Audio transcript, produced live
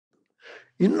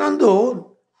ಇನ್ನೊಂದು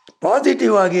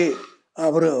ಪಾಸಿಟಿವ್ ಆಗಿ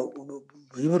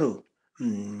ಇವರು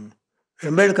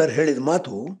ಅಂಬೇಡ್ಕರ್ ಹೇಳಿದ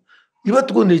ಮಾತು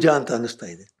ಇವತ್ತಿಗೂ ನಿಜ ಅಂತ ಅನ್ನಿಸ್ತಾ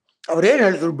ಇದೆ. ಅವರೇನು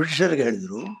ಹೇಳಿದರು, ಬ್ರಿಟಿಷರಿಗೆ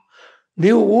ಹೇಳಿದರು,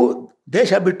 ನೀವು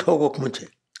ದೇಶ ಬಿಟ್ಟು ಹೋಗೋಕ್ಕೆ ಮುಂಚೆ,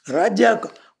 ರಾಜ್ಯ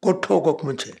ಕೊಟ್ಟು ಹೋಗೋಕ್ಕೆ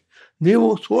ಮುಂಚೆ ನೀವು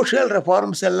ಸೋಷಿಯಲ್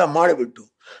ರೆಫಾರ್ಮ್ಸ್ ಎಲ್ಲ ಮಾಡಿಬಿಟ್ಟು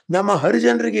ನಮ್ಮ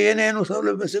ಹರಿಜನರಿಗೆ ಏನೇನು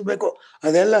ಸೌಲಭ್ಯ ಸಿಗಬೇಕು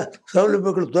ಅದೆಲ್ಲ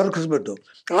ಸೌಲಭ್ಯಗಳು ದೊರಕಿಸ್ಬಿಟ್ಟು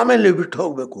ಆಮೇಲೆ ನೀವು ಬಿಟ್ಟು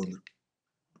ಹೋಗಬೇಕು ಅಂದರು.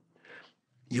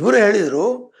 ಇವರು ಹೇಳಿದರು,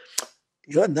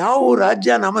 ಇವಾಗ ನಾವು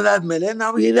ರಾಜ್ಯ ನಮ್ಮದಾದ ಮೇಲೆ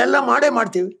ನಾವು ಇದೆಲ್ಲ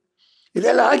ಮಾಡ್ತೀವಿ,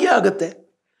 ಇದೆಲ್ಲ ಆಗೇ ಆಗುತ್ತೆ,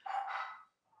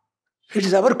 ಇಟ್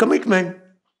ಇಸ್ ಅವರ್ ಕಮಿಟ್ಮೆಂಟ್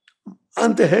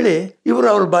ಅಂತ ಹೇಳಿ ಇವರು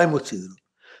ಅವ್ರ ಬಾಯಿ ಮುಚ್ಚಿದರು.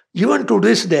 ಈವನ್ ಟು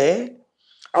ದಿಸ್ ಡೇ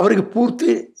ಅವರಿಗೆ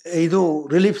ಪೂರ್ತಿ ಇದು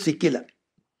ರಿಲೀಫ್ ಸಿಕ್ಕಿಲ್ಲ.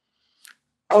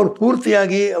 ಅವರು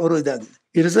ಪೂರ್ತಿಯಾಗಿ ಅವರು ಇದಾಗಿದೆ.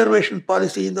 ಈ ರಿಸರ್ವೇಷನ್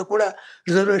ಪಾಲಿಸಿಯಿಂದ ಕೂಡ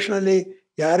ರಿಸರ್ವೇಷನಲ್ಲಿ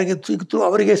ಯಾರಿಗೆ ಸಿಕ್ತು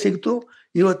ಅವರಿಗೆ ಸಿಕ್ತು.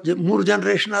 ಇವತ್ತು 3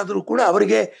 ಜನರೇಷನ್ ಆದರೂ ಕೂಡ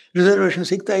ಅವರಿಗೆ ರಿಸರ್ವೇಷನ್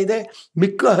ಸಿಗ್ತಾ ಇದೆ.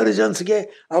 ಮಿಕ್ಕ ಹರಿಜನ್ಸ್ಗೆ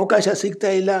ಅವಕಾಶ ಸಿಗ್ತಾ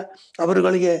ಇಲ್ಲ.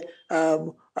 ಅವರುಗಳಿಗೆ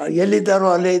ಎಲ್ಲಿದ್ದಾರೋ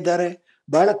ಅಲ್ಲೇ ಇದ್ದಾರೆ.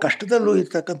 ಭಾಳ ಕಷ್ಟದಲ್ಲೂ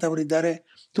ಇರ್ತಕ್ಕಂಥವರಿದ್ದಾರೆ.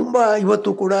 ತುಂಬ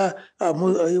ಇವತ್ತು ಕೂಡ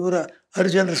ಇವರ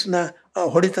ಹರಿಜನರ್ಸ್ನ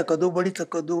ಹೊಡಿತಕ್ಕದ್ದು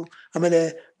ಬಡಿತಕ್ಕದ್ದು, ಆಮೇಲೆ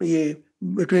ಈ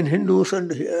ಬಿಟ್ವೀನ್ ಹಿಂದೂಸ್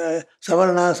ಆ್ಯಂಡ್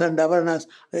ಸವರ್ಣಾಸ್ ಆ್ಯಂಡ್ ಅವರ್ಣಾಸ್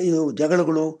ಇದು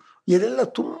ಜಗಳಗಳು ಇದೆಲ್ಲ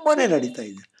ತುಂಬಾ ನಡೀತಾ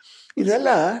ಇದೆ.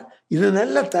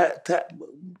 ಇದನ್ನೆಲ್ಲ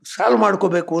ಸಾಲ್ವ್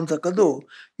ಮಾಡ್ಕೋಬೇಕು ಅಂತಕ್ಕದ್ದು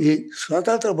ಈ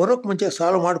ಸ್ವಾತಂತ್ರ್ಯ ಬರೋಕ್ಕೆ ಮುಂಚೆ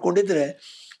ಸಾಲ್ವ್ ಮಾಡ್ಕೊಂಡಿದ್ರೆ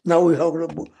ನಾವು we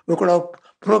could have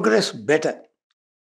progress better.